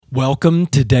Welcome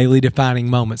to Daily Defining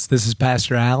Moments. This is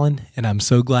Pastor Allen, and I'm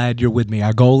so glad you're with me.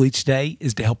 Our goal each day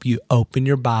is to help you open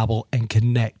your Bible and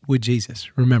connect with Jesus.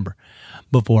 Remember,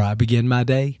 before I begin my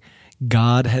day,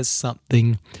 God has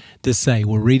something to say.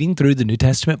 We're reading through the New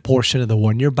Testament portion of the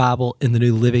One Year Bible in the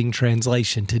New Living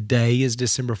Translation. Today is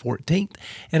December 14th,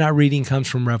 and our reading comes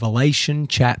from Revelation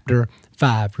chapter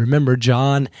 5. Remember,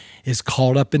 John is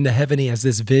called up into heaven. He has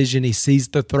this vision. He sees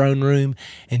the throne room,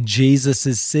 and Jesus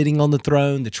is sitting on the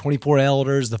throne. The 24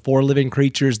 elders, the 4 living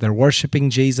creatures, they're worshiping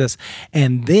Jesus.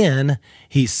 And then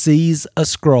he sees a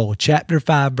scroll. Chapter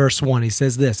 5, verse 1, he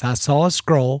says this, "I saw a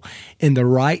scroll in the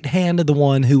right hand of the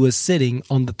one who was sitting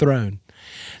on the throne.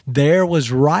 There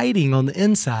was writing on the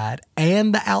inside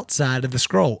and the outside of the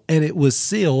scroll, and it was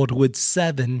sealed with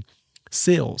 7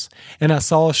 seals. And I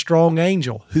saw a strong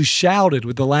angel who shouted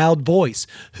with a loud voice,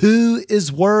 'Who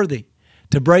is worthy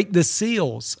to break the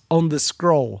seals on the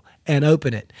scroll and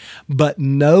open it?' But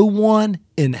no one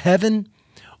in heaven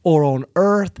or on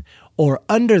earth or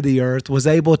under the earth was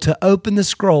able to open the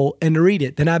scroll and to read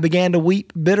it. Then I began to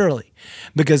weep bitterly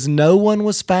because no one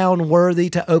was found worthy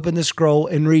to open the scroll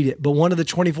and read it. But one of the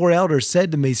 24 elders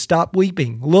said to me, 'Stop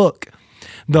weeping. Look,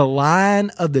 the Lion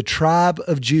of the tribe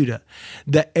of Judah,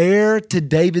 the heir to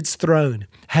David's throne,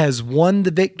 has won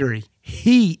the victory.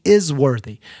 He is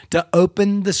worthy to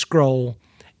open the scroll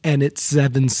and its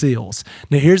 7 seals.'"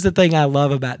 Now, here's the thing I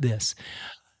love about this.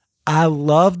 I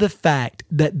love the fact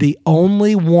that the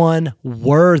only one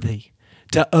worthy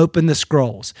to open the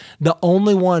scrolls, the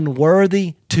only one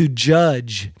worthy to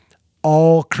judge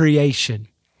all creation,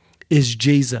 is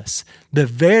Jesus, the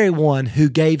very one who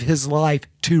gave his life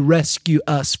to rescue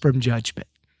us from judgment.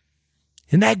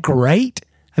 Isn't that great?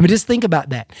 I mean, just think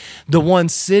about that. The one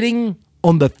sitting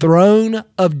on the throne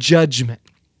of judgment,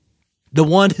 the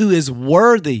one who is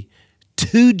worthy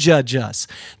to judge us,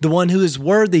 the one who is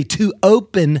worthy to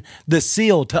open the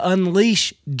seal, to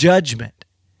unleash judgment,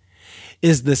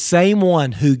 is the same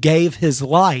one who gave his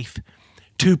life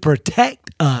to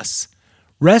protect us,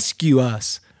 rescue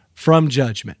us from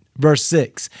judgment. Verse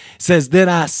 6 says, "Then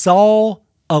I saw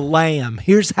a lamb,"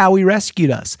 here's how he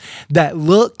rescued us, "that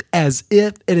looked as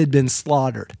if it had been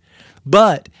slaughtered.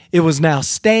 But it was now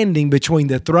standing between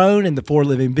the throne and the 4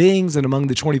 living beings and among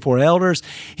the 24 elders.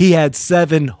 He had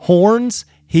 7 horns.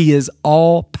 He is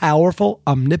all-powerful,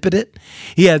 omnipotent.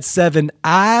 He had 7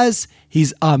 eyes.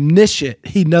 He's omniscient.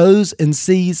 He knows and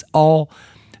sees all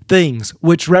things,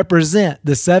 which represent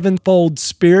the 7-fold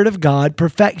Spirit of God,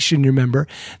 perfection, remember,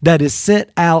 that is sent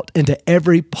out into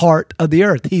every part of the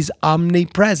earth. He's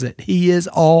omnipresent. He is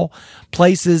all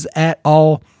places at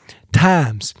all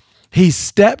times. He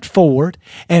stepped forward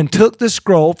and took the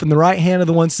scroll from the right hand of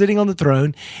the one sitting on the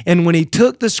throne. And when he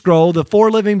took the scroll, the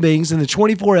 4 living beings and the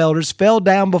 24 elders fell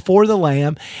down before the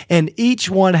Lamb, and each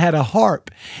one had a harp,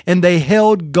 and they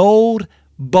held gold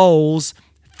bowls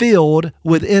filled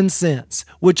with incense,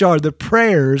 which are the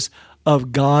prayers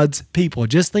of God's people.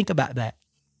 Just think about that.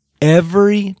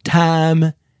 Every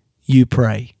time you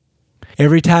pray,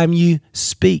 every time you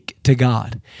speak to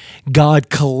God, God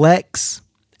collects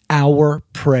our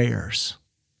prayers.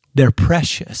 They're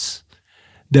precious.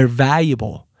 They're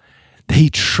valuable. He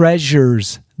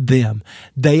treasures them.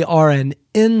 They are an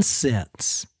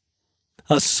incense,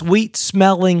 a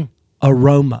sweet-smelling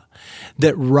aroma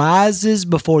that rises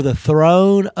before the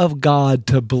throne of God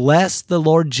to bless the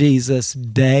Lord Jesus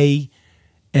day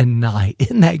and night.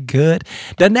 Isn't that good?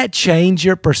 Doesn't that change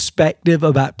your perspective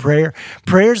about prayer?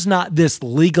 Prayer's not this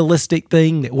legalistic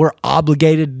thing that we're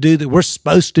obligated to do, that we're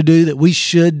supposed to do, that we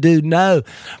should do. No.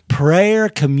 Prayer,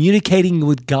 communicating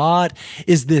with God,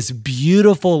 is this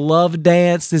beautiful love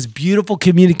dance, this beautiful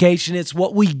communication. It's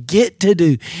what we get to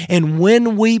do. And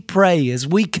when we pray, as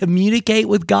we communicate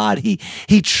with God,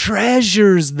 He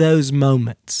treasures those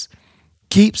moments,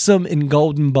 keeps them in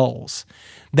golden bowls.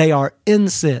 They are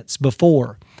incense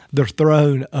before the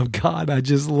throne of God. I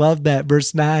just love that.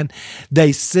 Verse 9,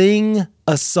 they sing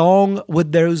a song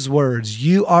with those words.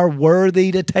 "You are worthy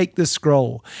to take the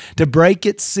scroll, to break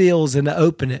its seals and to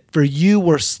open it. For you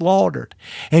were slaughtered,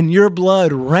 and your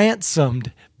blood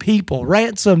ransomed people,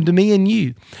 ransomed me and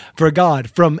you for God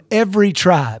from every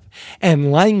tribe and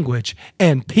language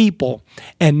and people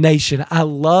and nation." I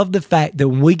love the fact that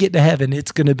when we get to heaven,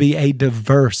 it's going to be a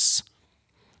diverse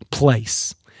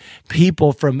place.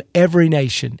 People from every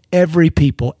nation, every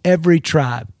people, every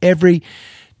tribe, every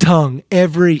tongue,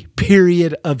 every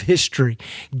period of history,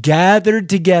 gathered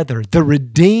together, the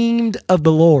redeemed of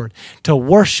the Lord, to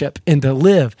worship and to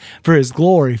live for his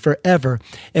glory forever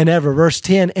and ever. Verse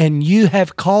 10, and you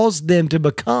have caused them to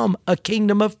become a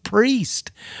kingdom of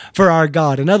priests for our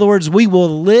God. In other words, we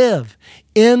will live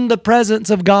in the presence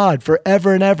of God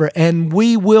forever and ever, and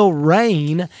we will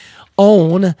reign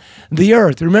on the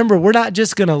earth. Remember, we're not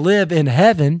just going to live in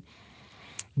heaven.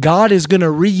 God is going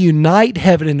to reunite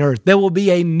heaven and earth. There will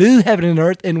be a new heaven and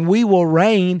earth, and we will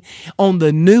reign on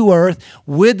the new earth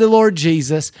with the Lord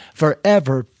Jesus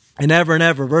forever and ever and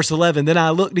ever. Verse 11, then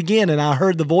I looked again and I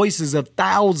heard the voices of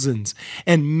thousands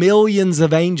and millions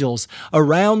of angels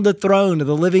around the throne of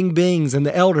the living beings and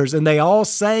the elders, and they all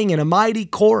sang in a mighty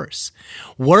chorus,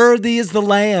 worthy is the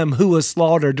Lamb who was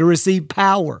slaughtered to receive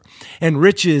power and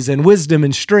riches and wisdom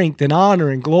and strength and honor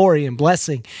and glory and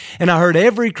blessing. And I heard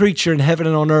every creature in heaven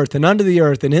and on earth and under the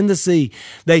earth and in the sea,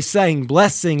 they sang,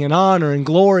 blessing and honor and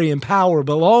glory and power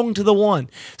belong to the one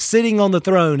sitting on the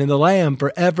throne and the Lamb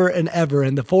forever and ever.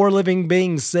 And the four living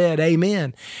beings said,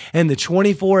 Amen. And the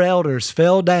 24 elders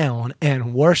fell down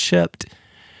and worshiped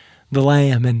the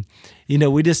Lamb. And,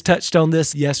 we just touched on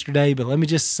this yesterday, but let me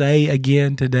just say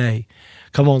again today,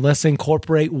 come on, let's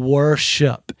incorporate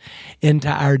worship into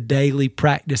our daily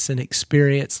practice and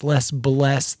experience. Let's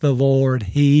bless the Lord.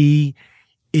 He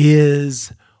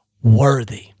is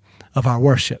worthy of our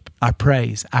worship, our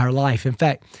praise, our life. In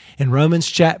fact, in Romans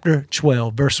chapter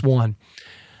 12, verse 1,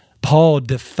 Paul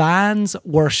defines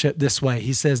worship this way.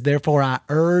 He says, therefore, I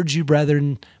urge you,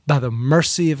 brethren, by the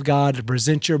mercy of God, to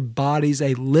present your bodies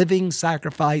a living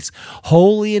sacrifice,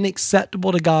 holy and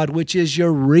acceptable to God, which is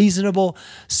your reasonable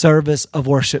service of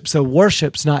worship. So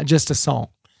worship's not just a song.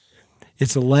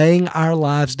 It's laying our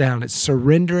lives down. It's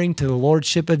surrendering to the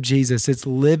lordship of Jesus. It's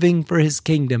living for his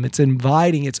kingdom. It's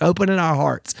inviting, it's opening our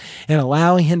hearts and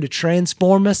allowing him to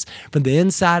transform us from the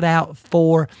inside out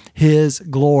for his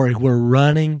glory. We're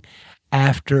running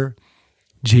after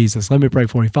Jesus. Let me pray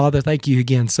for you. Father, thank you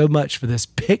again so much for this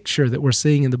picture that we're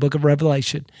seeing in the book of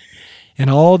Revelation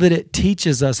and all that it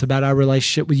teaches us about our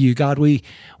relationship with you. God, we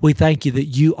thank you that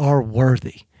you are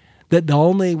worthy, that the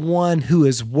only one who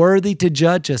is worthy to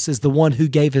judge us is the one who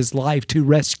gave his life to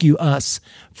rescue us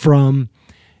from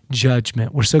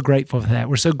judgment. We're so grateful for that.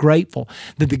 We're so grateful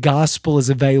that the gospel is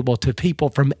available to people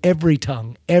from every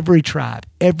tongue, every tribe,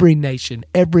 every nation,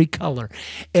 every color,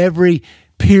 every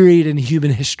period in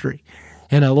human history.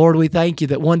 And Lord, we thank you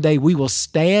that one day we will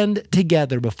stand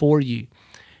together before you,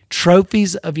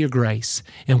 trophies of your grace,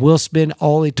 and we'll spend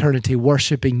all eternity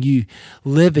worshiping you,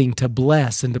 living to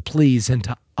bless and to please and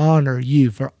to honor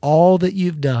you for all that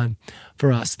you've done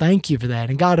for us. Thank you for that.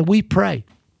 And God, we pray,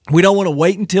 we don't want to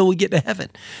wait until we get to heaven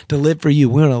to live for you.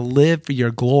 We want to live for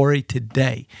your glory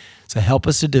today. So help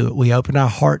us to do it. We open our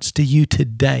hearts to you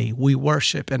today. We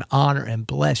worship and honor and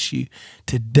bless you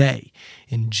today.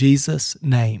 In Jesus'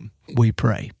 name we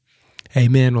pray.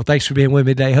 Amen. Well, thanks for being with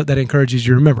me today. I hope that encourages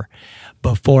you. Remember,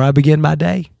 before I begin my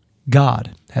day,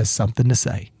 God has something to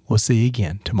say. We'll see you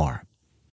again tomorrow.